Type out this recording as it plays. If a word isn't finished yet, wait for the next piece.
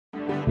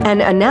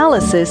An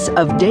analysis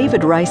of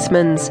David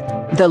Riesman's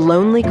The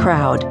Lonely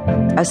Crowd,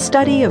 a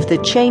study of the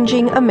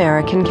changing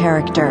American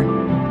character.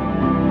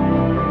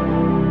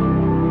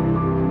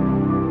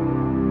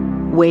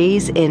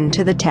 Ways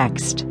into the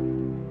text.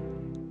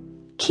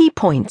 Key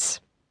points.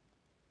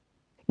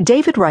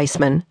 David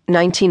Riesman,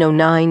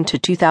 1909 to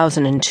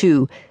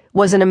 2002,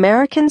 was an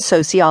American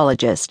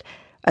sociologist,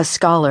 a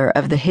scholar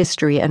of the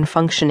history and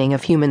functioning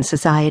of human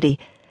society,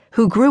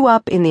 who grew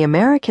up in the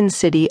American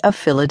city of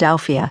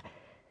Philadelphia.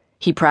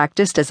 He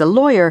practiced as a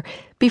lawyer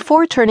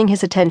before turning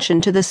his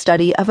attention to the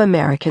study of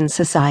American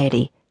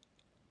society.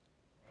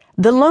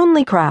 The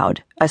Lonely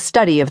Crowd, a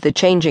study of the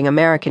changing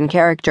American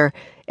character,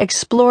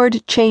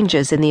 explored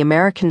changes in the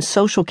American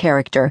social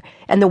character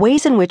and the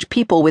ways in which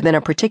people within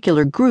a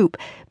particular group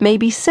may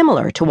be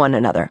similar to one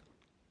another.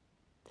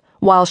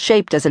 While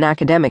shaped as an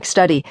academic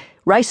study,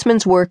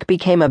 Riesman's work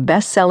became a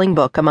best-selling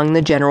book among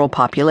the general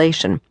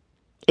population.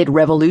 It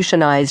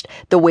revolutionized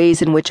the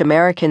ways in which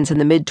Americans in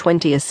the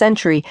mid-20th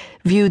century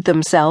viewed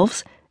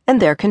themselves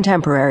and their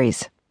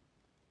contemporaries.